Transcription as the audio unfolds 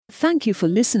Thank you for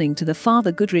listening to the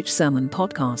Father Goodrich Sermon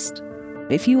Podcast.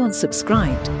 If you aren't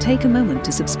subscribed, take a moment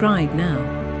to subscribe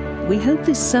now. We hope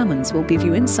these sermons will give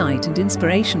you insight and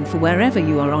inspiration for wherever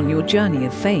you are on your journey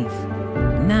of faith.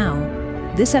 Now,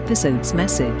 this episode's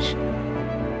message.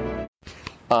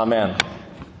 Amen.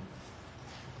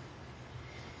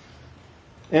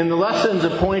 In the lessons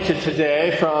appointed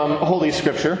today from Holy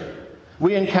Scripture,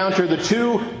 we encounter the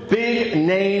two big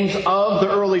names of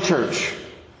the early church,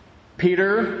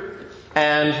 Peter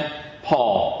and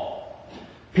Paul.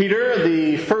 Peter,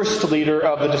 the first leader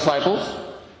of the disciples.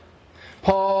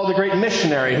 Paul, the great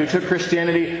missionary who took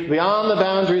Christianity beyond the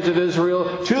boundaries of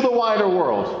Israel to the wider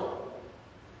world.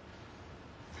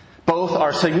 Both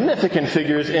are significant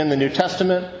figures in the New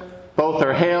Testament. Both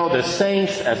are hailed as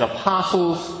saints, as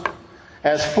apostles,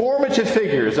 as formative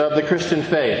figures of the Christian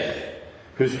faith,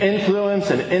 whose influence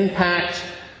and impact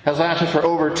has lasted for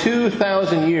over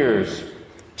 2,000 years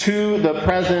to the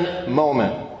present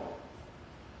moment.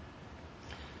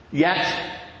 Yet,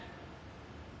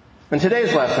 in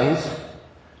today's lessons,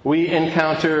 we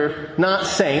encounter not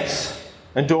saints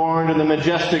adorned in the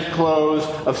majestic clothes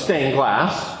of stained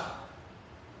glass,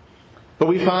 but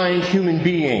we find human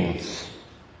beings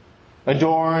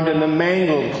adorned in the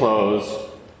mangled clothes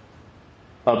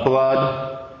of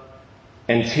blood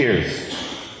and tears.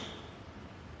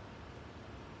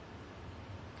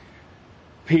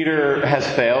 Peter has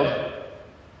failed.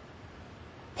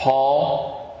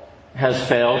 Paul has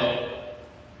failed.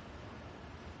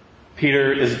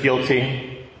 Peter is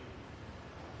guilty.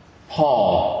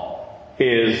 Paul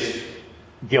is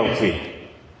guilty.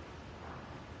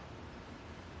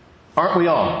 Aren't we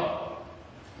all?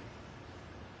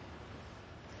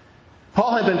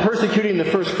 Paul had been persecuting the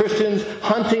first Christians,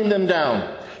 hunting them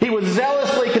down. He was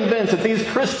zealously convinced that these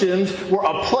Christians were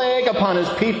a plague upon his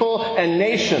people and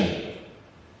nation.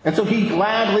 And so he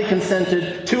gladly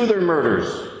consented to their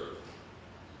murders.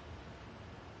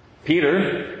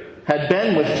 Peter had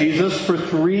been with Jesus for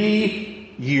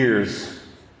 3 years.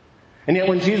 And yet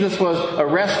when Jesus was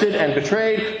arrested and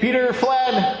betrayed, Peter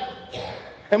fled.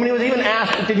 And when he was even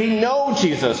asked, did he know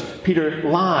Jesus? Peter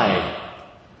lied.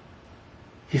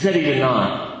 He said he did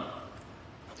not.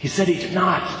 He said he did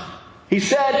not. He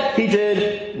said he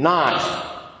did not.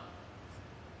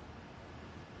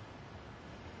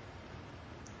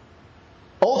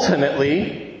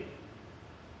 Ultimately,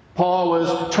 Paul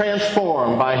was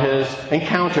transformed by his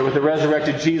encounter with the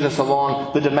resurrected Jesus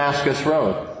along the Damascus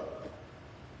Road.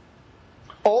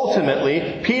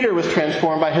 Ultimately, Peter was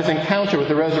transformed by his encounter with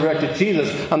the resurrected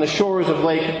Jesus on the shores of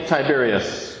Lake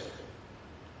Tiberias.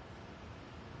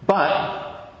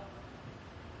 But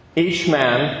each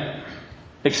man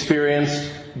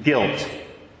experienced guilt.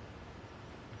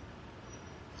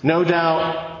 No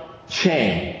doubt,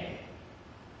 shame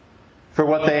for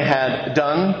what they had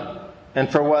done and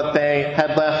for what they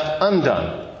had left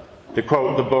undone, to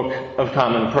quote the Book of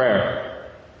Common Prayer.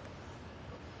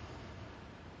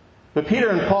 But Peter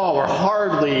and Paul were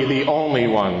hardly the only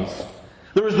ones.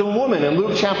 There was the woman in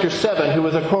Luke chapter 7 who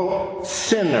was a, quote,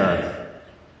 sinner,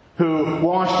 who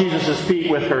washed Jesus'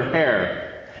 feet with her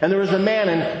hair. And there was the man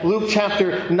in Luke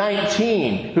chapter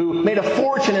 19 who made a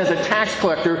fortune as a tax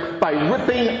collector by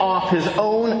ripping off his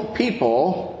own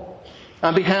people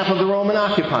on behalf of the Roman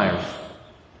occupiers.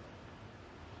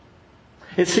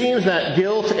 It seems that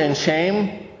guilt and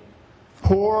shame,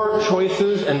 poor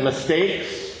choices and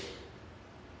mistakes,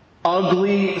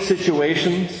 ugly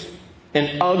situations,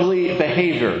 and ugly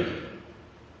behavior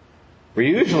were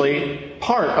usually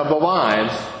part of the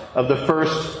lives of the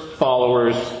first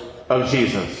followers of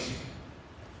Jesus.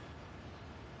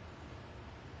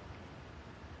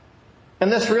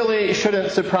 And this really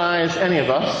shouldn't surprise any of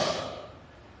us,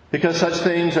 because such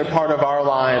things are part of our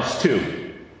lives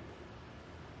too.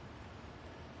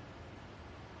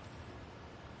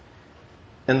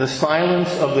 In the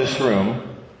silence of this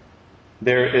room,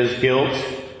 there is guilt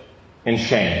and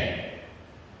shame.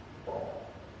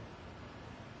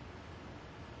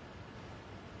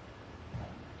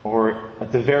 Or,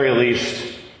 at the very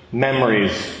least,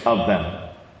 memories of them.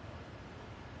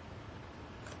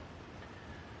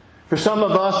 For some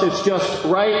of us, it's just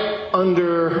right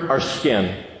under our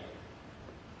skin.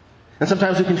 And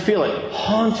sometimes we can feel it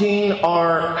haunting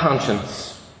our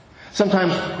conscience.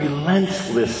 Sometimes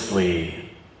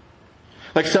relentlessly.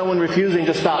 Like someone refusing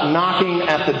to stop knocking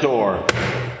at the door.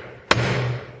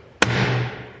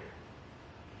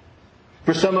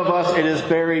 For some of us, it is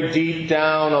buried deep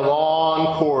down a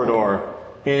long corridor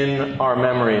in our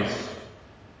memories,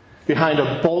 behind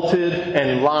a bolted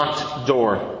and locked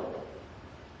door.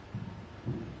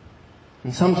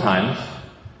 And sometimes,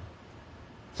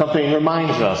 something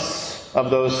reminds us of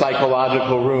those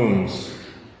psychological rooms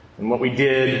and what we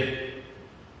did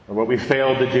or what we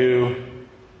failed to do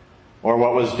or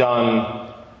what was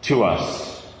done to us.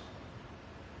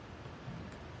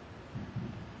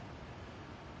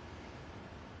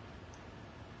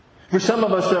 For some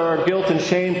of us, our guilt and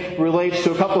shame relates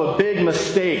to a couple of big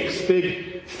mistakes,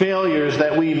 big failures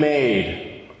that we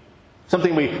made.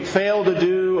 Something we failed to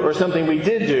do or something we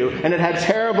did do, and it had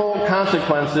terrible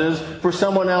consequences for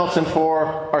someone else and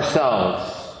for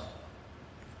ourselves.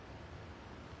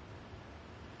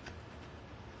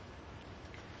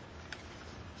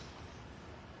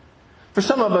 For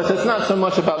some of us, it's not so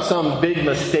much about some big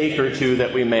mistake or two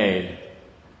that we made.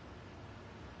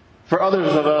 For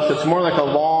others of us, it's more like a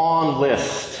long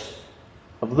list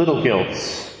of little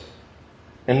guilts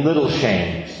and little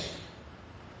shames,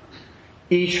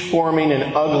 each forming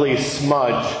an ugly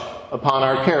smudge upon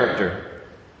our character.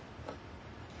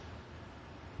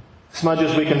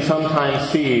 Smudges we can sometimes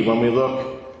see when we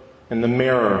look in the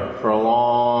mirror for a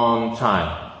long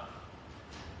time.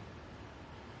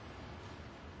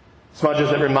 Smudges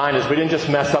that remind us we didn't just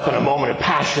mess up in a moment of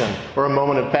passion or a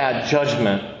moment of bad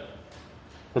judgment,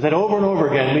 but that over and over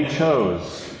again we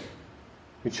chose.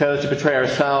 We chose to betray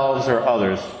ourselves or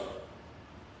others.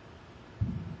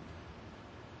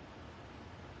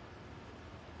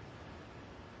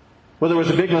 Whether it was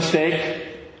a big mistake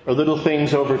or little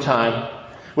things over time,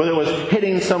 whether it was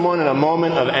hitting someone in a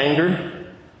moment of anger,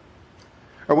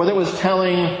 or whether it was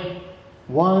telling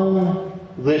one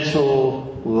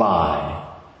little lie,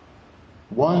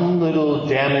 one little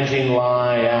damaging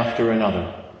lie after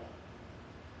another.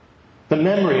 The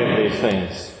memory of these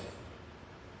things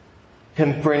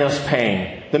can bring us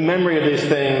pain. The memory of these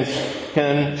things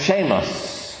can shame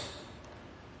us.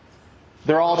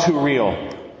 They're all too real.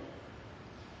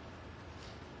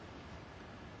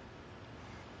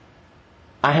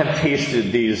 I have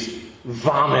tasted these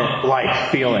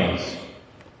vomit-like feelings.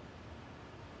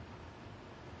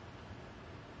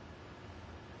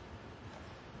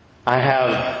 I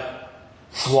have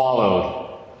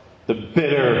swallowed the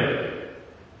bitter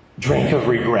drink of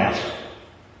regret.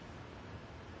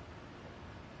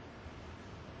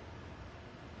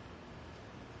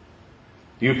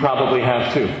 You probably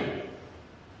have too.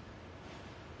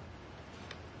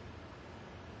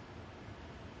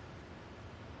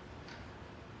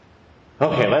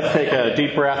 Okay, let's take a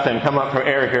deep breath and come up for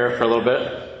air here for a little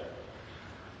bit.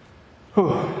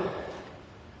 Whew.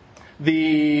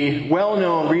 The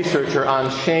well-known researcher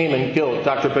on shame and guilt,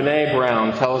 Dr. Brené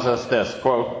Brown, tells us this,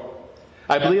 quote,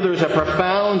 "I believe there is a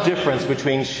profound difference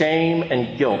between shame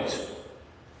and guilt.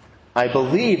 I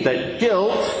believe that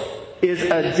guilt is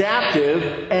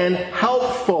adaptive and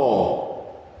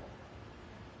helpful.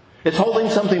 It's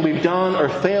holding something we've done or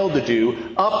failed to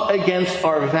do up against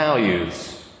our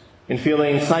values and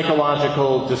feeling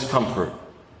psychological discomfort.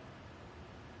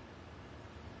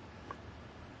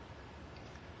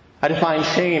 I define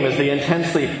shame as the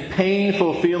intensely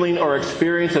painful feeling or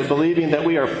experience of believing that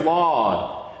we are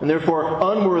flawed and therefore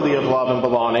unworthy of love and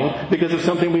belonging because of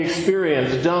something we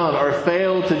experienced, done, or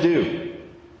failed to do.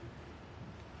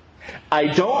 I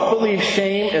don't believe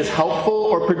shame is helpful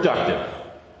or productive.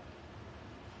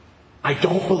 I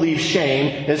don't believe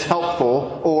shame is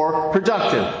helpful or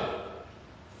productive."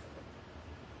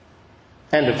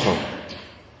 End of quote.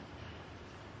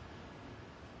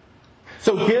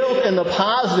 So guilt in the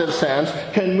positive sense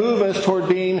can move us toward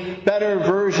being better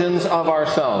versions of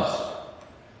ourselves.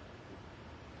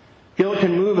 Guilt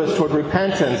can move us toward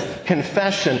repentance,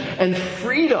 confession, and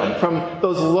freedom from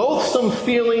those loathsome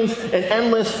feelings and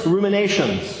endless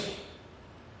ruminations.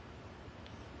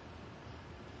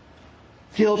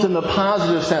 Guilt in the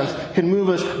positive sense can move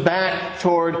us back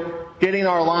toward getting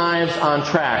our lives on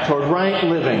track, toward right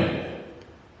living.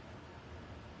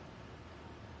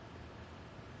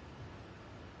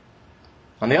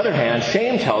 On the other hand,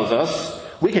 shame tells us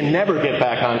we can never get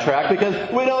back on track because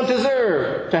we don't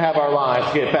deserve to have our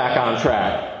lives get back on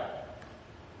track.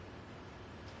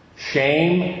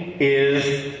 Shame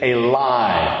is a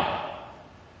lie.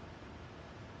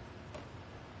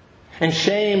 And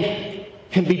shame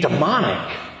can be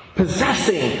demonic,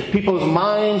 possessing people's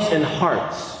minds and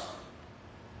hearts.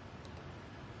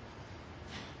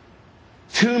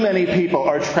 Too many people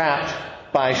are trapped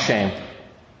by shame.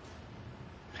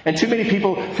 And too many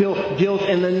people feel guilt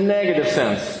in the negative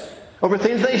sense over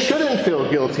things they shouldn't feel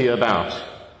guilty about.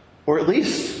 Or at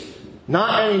least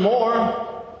not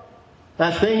anymore.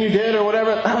 That thing you did or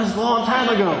whatever, that was a long time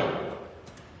ago.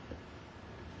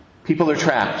 People are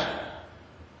trapped.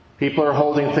 People are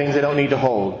holding things they don't need to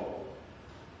hold.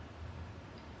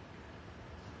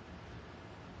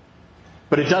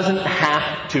 But it doesn't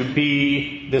have to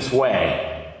be this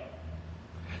way.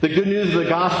 The good news of the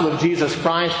gospel of Jesus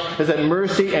Christ is that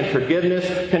mercy and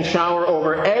forgiveness can shower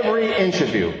over every inch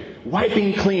of you,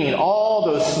 wiping clean all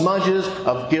those smudges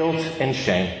of guilt and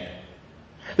shame.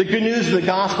 The good news of the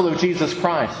gospel of Jesus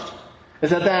Christ is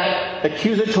that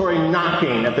accusatory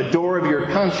knocking at the door of your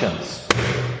conscience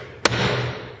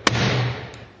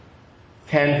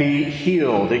can be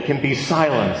healed. It can be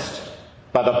silenced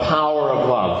by the power of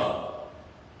love.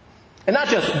 And not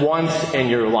just once in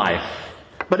your life,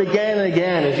 but again and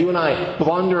again as you and I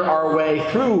blunder our way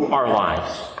through our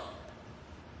lives.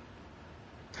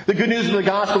 The good news of the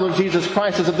gospel of Jesus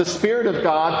Christ is that the Spirit of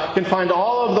God can find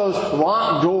all of those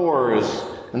locked doors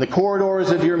in the corridors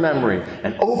of your memory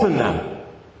and open them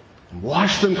and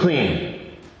wash them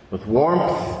clean with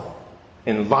warmth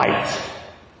and light.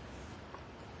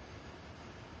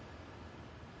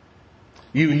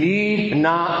 You need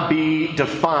not be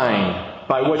defined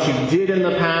by what you did in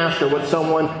the past or what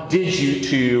someone did you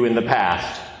to in the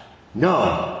past.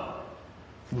 No.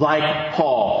 Like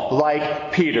Paul,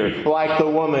 like Peter, like the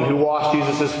woman who washed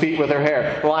Jesus' feet with her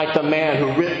hair, like the man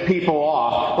who ripped people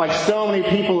off, like so many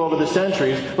people over the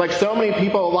centuries, like so many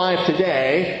people alive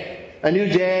today, a new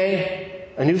day,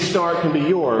 a new start can be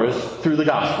yours through the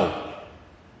gospel.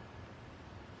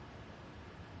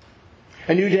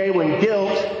 A new day when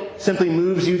guilt simply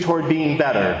moves you toward being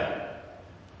better.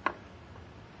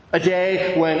 A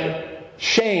day when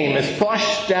shame is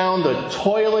flushed down the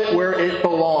toilet where it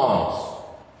belongs.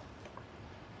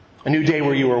 A new day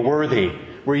where you are worthy,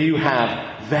 where you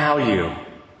have value.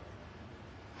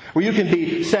 Where you can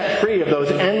be set free of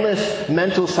those endless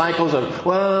mental cycles of,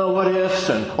 well, what ifs,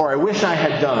 or I wish I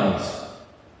had done.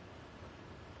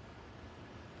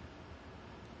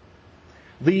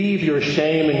 Leave your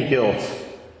shame and guilt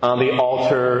on the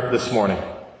altar this morning.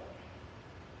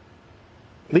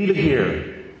 Leave it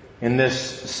here in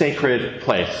this sacred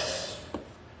place.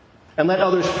 And let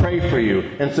others pray for you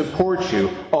and support you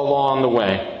along the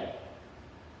way.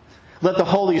 Let the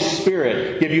Holy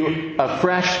Spirit give you a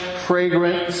fresh,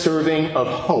 fragrant serving of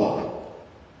hope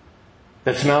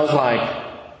that smells like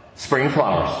spring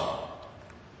flowers.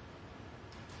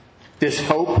 This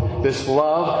hope, this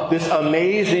love, this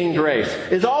amazing grace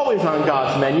is always on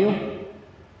God's menu.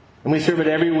 And we serve it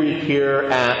every week here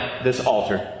at this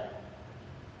altar.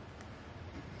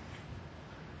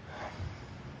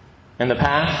 In the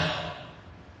past,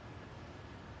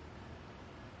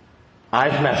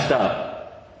 I've messed up.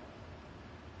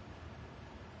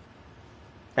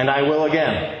 And I will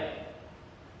again.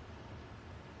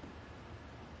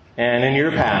 And in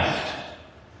your past,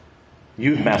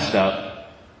 you've messed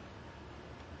up.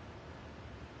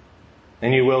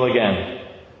 And you will again.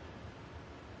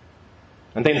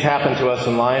 And things happen to us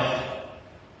in life.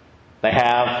 They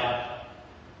have.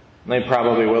 And they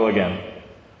probably will again.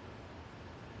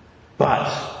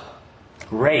 But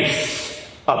grace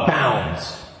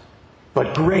abounds.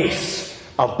 But grace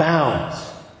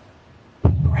abounds.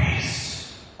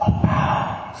 Grace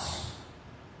abounds.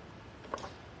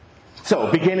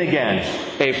 So, begin again.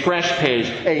 A fresh page.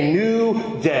 A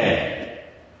new day.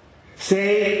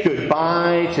 Say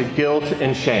goodbye to guilt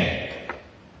and shame.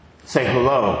 Say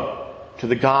hello to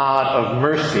the God of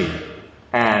mercy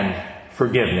and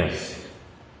forgiveness.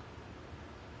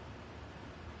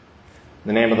 In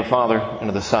the name of the Father, and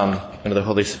of the Son, and of the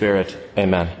Holy Spirit.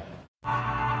 Amen.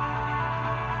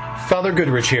 Father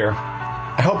Goodrich here.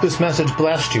 I hope this message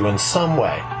blessed you in some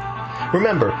way.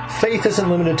 Remember, faith isn't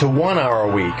limited to 1 hour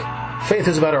a week. Faith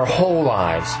is about our whole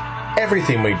lives,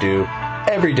 everything we do,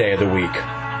 every day of the week.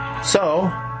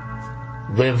 So,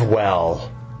 live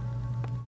well.